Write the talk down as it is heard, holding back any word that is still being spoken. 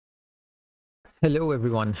Hello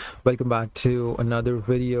everyone, welcome back to another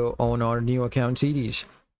video on our new account series.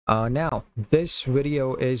 Now, this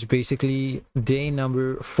video is basically day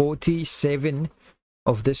number 47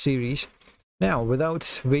 of this series. Now,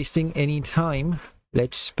 without wasting any time,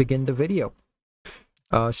 let's begin the video.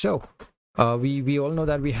 We all know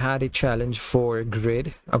that we had a challenge for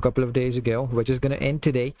grid a couple of days ago, which is going to end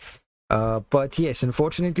today. But yes,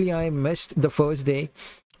 unfortunately, I missed the first day.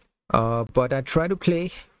 But I tried to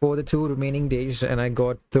play for the 2 remaining days and I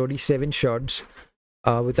got 37 shards.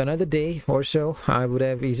 With another day or so, I would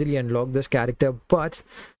have easily unlocked this character, but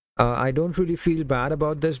I don't really feel bad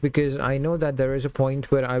about this because I know that there is a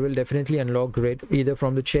point where I will definitely unlock grid, either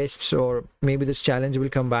from the chests or maybe this challenge will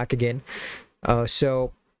come back again. This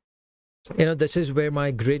is where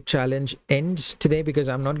my grid challenge ends today because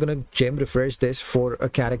I'm not going to gem refresh this for a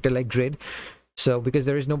character like grid. So because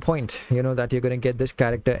there is no point, that you're going to get this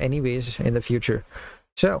character anyways in the future.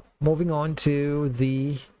 So moving on to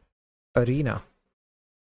the arena.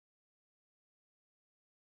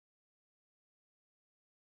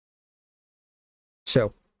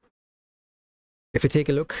 So if you take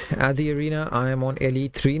a look at the arena, I am on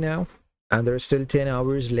Elite 3 now, and there are still 10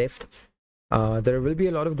 hours left. There will be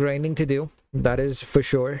a lot of grinding to do, that is for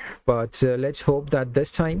sure. But let's hope that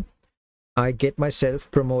this time I get myself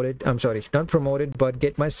promoted. I'm sorry, not promoted, but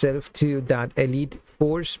get myself to that Elite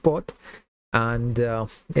 4 spot and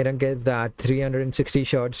get that 360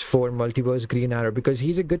 shots for Multiverse Green Arrow because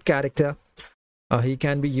he's a good character. He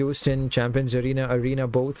can be used in Champions Arena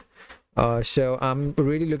both. So I'm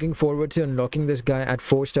really looking forward to unlocking this guy at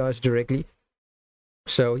 4 stars directly.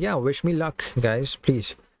 So yeah, wish me luck, guys,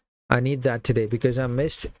 please. I need that today because I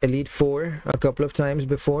missed Elite 4 a couple of times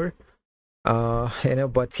before.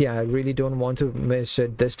 But yeah, I really don't want to miss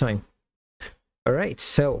it this time. All right,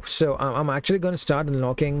 so I'm actually going to start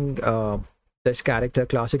unlocking this character,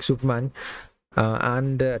 Classic Superman,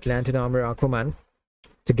 and Atlantic Armor Aquaman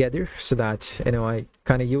together, so that I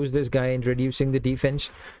kind of use this guy in reducing the defense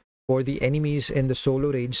for the enemies in the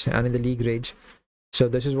solo raids and in the league raids. So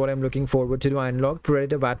this is what I'm looking forward to do. I unlocked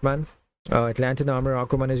Predator Batman. Atlantic Armor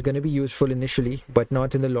Aquaman is going to be useful initially, but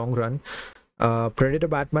not in the long run. Predator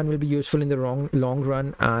Batman will be useful in the long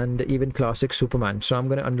run, and even Classic Superman. So I'm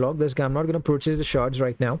going to unlock this guy. I'm not going to purchase the shards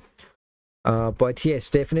right now. But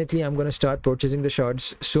yes, definitely I'm going to start purchasing the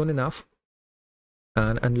shards soon enough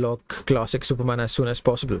and unlock Classic Superman as soon as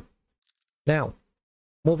possible. Now,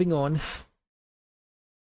 moving on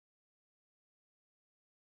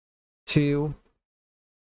to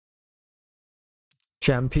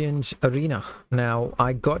Champions Arena. Now,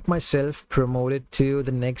 I got myself promoted to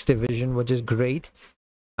the next division, which is great.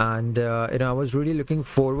 And I was really looking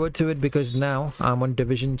forward to it because now I'm on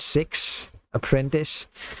Division 6 Apprentice.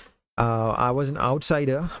 I was an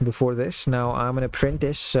outsider before this. Now I'm an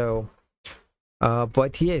apprentice. So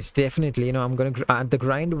but yes, definitely, I'm gonna the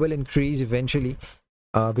grind will increase eventually,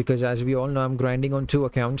 because as we all know, I'm grinding on 2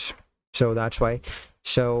 accounts, so that's why.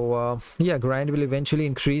 So yeah, grind will eventually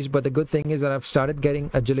increase, but the good thing is that I've started getting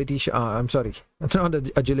agility I'm sorry, it's not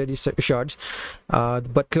agility shards,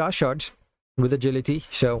 but class shards with agility.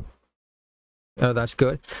 So that's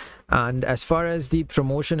good. And as far as the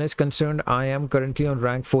promotion is concerned, I am currently on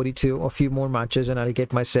rank 42. A few more matches and I'll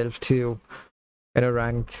get myself to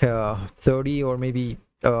rank 30 or maybe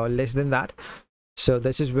less than that. So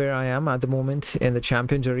this is where I am at the moment in the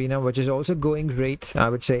Champions Arena, which is also going great, I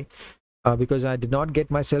would say, because I did not get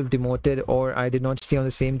myself demoted or I did not stay on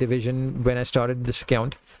the same division when I started this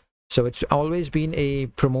account. So it's always been a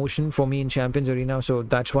promotion for me in Champions Arena, so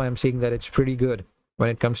that's why I'm saying that it's pretty good when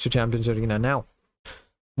it comes to Champions Arena. Now,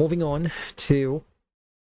 moving on to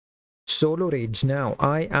solo raids. Now,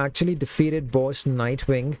 I actually defeated boss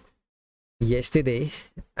Nightwing yesterday,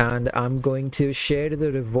 and I'm going to share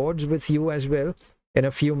the rewards with you as well in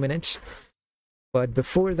a few minutes. But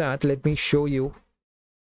before that, let me show you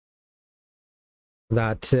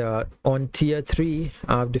that on tier 3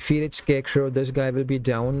 I've defeated Scarecrow. This guy will be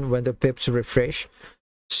down when the pips refresh.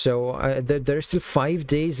 So there's still 5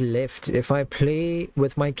 days left. If I play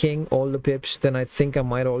with my king all the pips, then I think I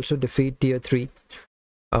might also defeat tier 3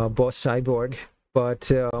 boss Cyborg. But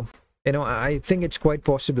I think it's quite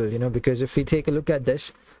possible, because if we take a look at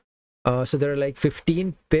this, so there are like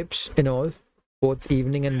 15 pips in all, both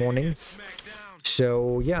evening and morning.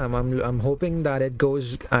 So yeah, I'm hoping that it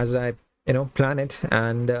goes as I plan it,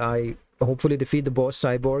 and I hopefully defeat the boss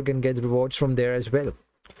Cyborg and get rewards from there as well.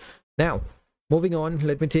 Now, moving on,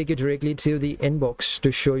 let me take you directly to the inbox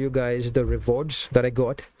to show you guys the rewards that I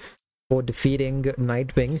got for defeating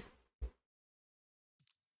Nightwing.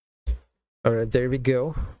 All right, there we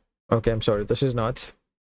go. Okay, I'm sorry, this is not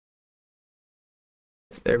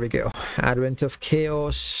There we go. Advent of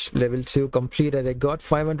Chaos, level 2 completed. I got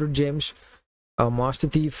 500 gems, a Master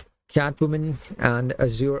Thief, Catwoman, and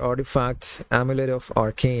Azure Artifact, Amulet of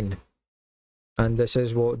Arcane. And this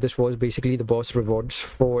was basically the boss rewards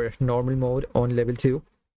for normal mode on level 2.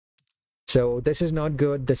 So this is not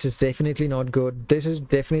good. This is definitely not good. This is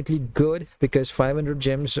definitely good because 500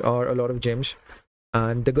 gems are a lot of gems.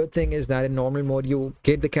 And the good thing is that in normal mode you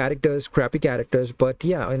get the characters, crappy characters, but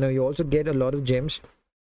yeah, you also get a lot of gems.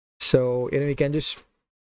 So you can just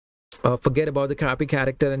forget about the crappy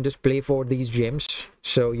character and just play for these gems.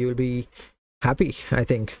 So you'll be happy, I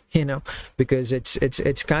think, because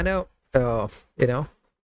it's kind of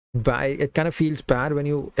it kind of feels bad when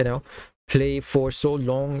you play for so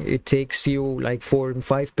long. It takes you like 4 and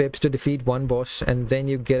 5 pips to defeat one boss, and then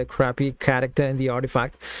you get a crappy character in the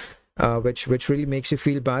artifact, which really makes you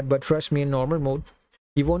feel bad. But trust me, in normal mode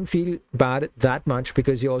you won't feel bad that much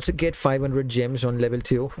because you also get 500 gems on level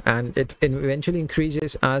 2, and it eventually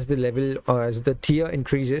increases as the level or as the tier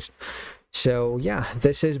increases. So yeah,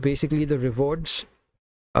 this is basically the rewards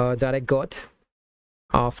that I got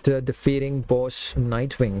after defeating boss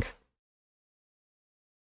Nightwing.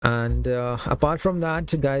 And apart from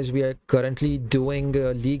that, guys, we are currently doing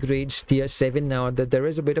league raids tier 7 now. That there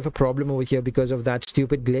is a bit of a problem over here because of that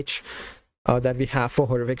stupid glitch that we have for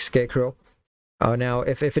Horrific Scarecrow. Now,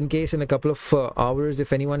 if in case in a couple of hours,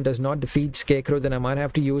 if anyone does not defeat Scarecrow, then I might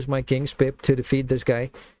have to use my King's Pip to defeat this guy.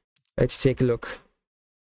 Let's take a look.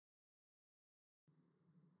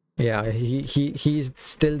 Yeah, he's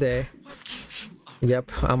still there.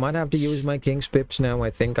 Yep, I might have to use my King's Pips now, I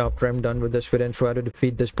think, after I'm done with this bit and try to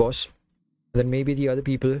defeat this boss. Then maybe the other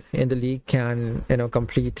people in the league can,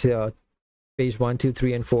 complete phase 1, 2,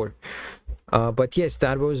 3, and 4. But yes,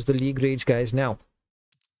 that was the league raids, guys. Now,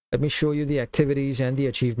 let me show you the activities and the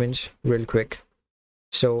achievements real quick.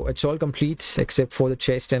 So it's all complete except for the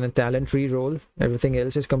chest and a talent reroll. Everything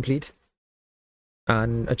else is complete.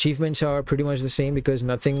 And achievements are pretty much the same because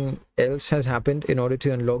nothing else has happened in order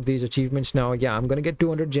to unlock these achievements. Now, yeah, I'm gonna get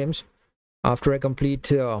 200 gems after I complete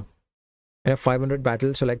 500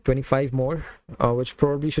 battles, so like 25 more, which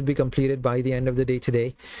probably should be completed by the end of the day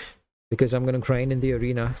today, because I'm gonna grind in the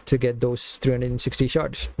arena to get those 360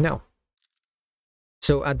 shards. Now,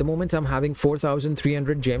 so at the moment I'm having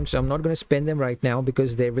 4,300 gems. I'm not going to spend them right now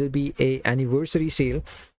because there will be a anniversary sale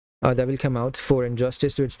that will come out for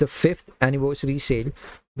Injustice. So it's the 5th anniversary sale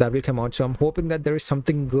that will come out. So I'm hoping that there is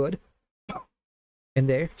something good in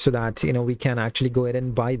there so that we can actually go ahead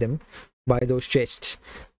and buy those chests.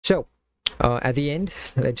 So at the end,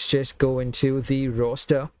 let's just go into the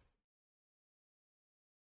roster.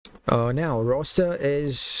 Now roster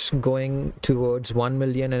is going towards 1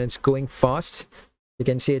 million and it's going fast. You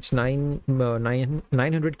can see it's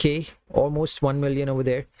 900k, almost 1 million over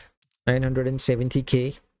there,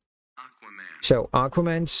 970k. So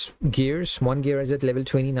Aquaman's gears, one gear is at level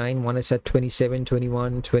 29, one is at 27,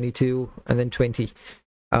 21, 22, and then 20.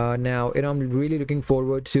 Now, I'm really looking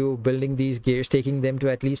forward to building these gears, taking them to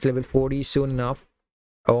at least level 40 soon enough,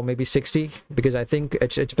 or maybe 60, because I think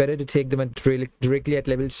it's better to take them directly at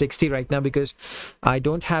level 60 right now because I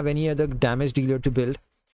don't have any other damage dealer to build.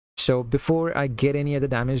 So before I get any other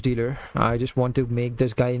damage dealer, I just want to make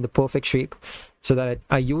this guy in the perfect shape so that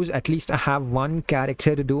I have one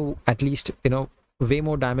character to do at least, way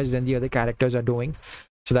more damage than the other characters are doing.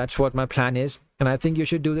 So that's what my plan is. And I think you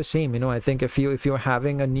should do the same. I think if you're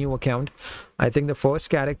having a new account, I think the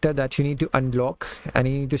first character that you need to unlock and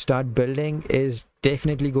you need to start building is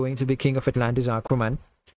definitely going to be King of Atlantis Aquaman.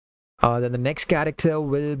 Then the next character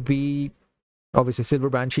will be obviously Silver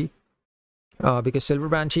Banshee. Because Silver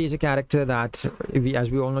Banshee is a character that,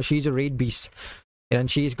 as we all know, she's a raid beast,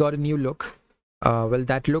 and she's got a new look. Well,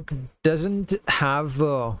 that look doesn't have.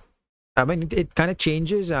 I mean, it kind of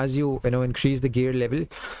changes as you increase the gear level.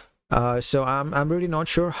 So I'm really not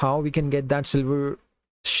sure how we can get that silver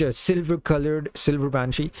colored Silver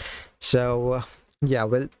Banshee. So yeah,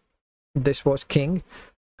 well, this was King.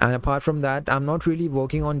 And apart from that, I'm not really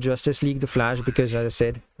working on Justice League The Flash because, as I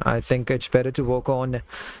said, I think it's better to work on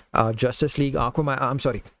Justice League Aquaman. I'm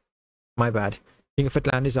sorry, my bad. King of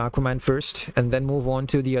Atlantis Aquaman first, and then move on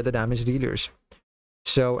to the other damage dealers.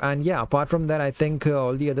 So, and yeah, apart from that, I think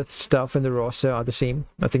all the other stuff in the roster are the same.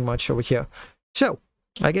 Nothing much over here. So,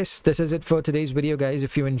 I guess this is it for today's video, guys.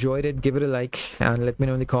 If you enjoyed it, give it a like and let me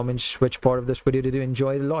know in the comments which part of this video did you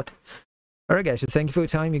enjoy a lot. Alright guys, so thank you for your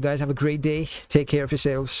time. You guys have a great day. Take care of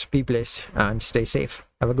yourselves, be blessed, and stay safe.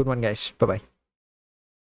 Have a good one, guys. Bye-bye.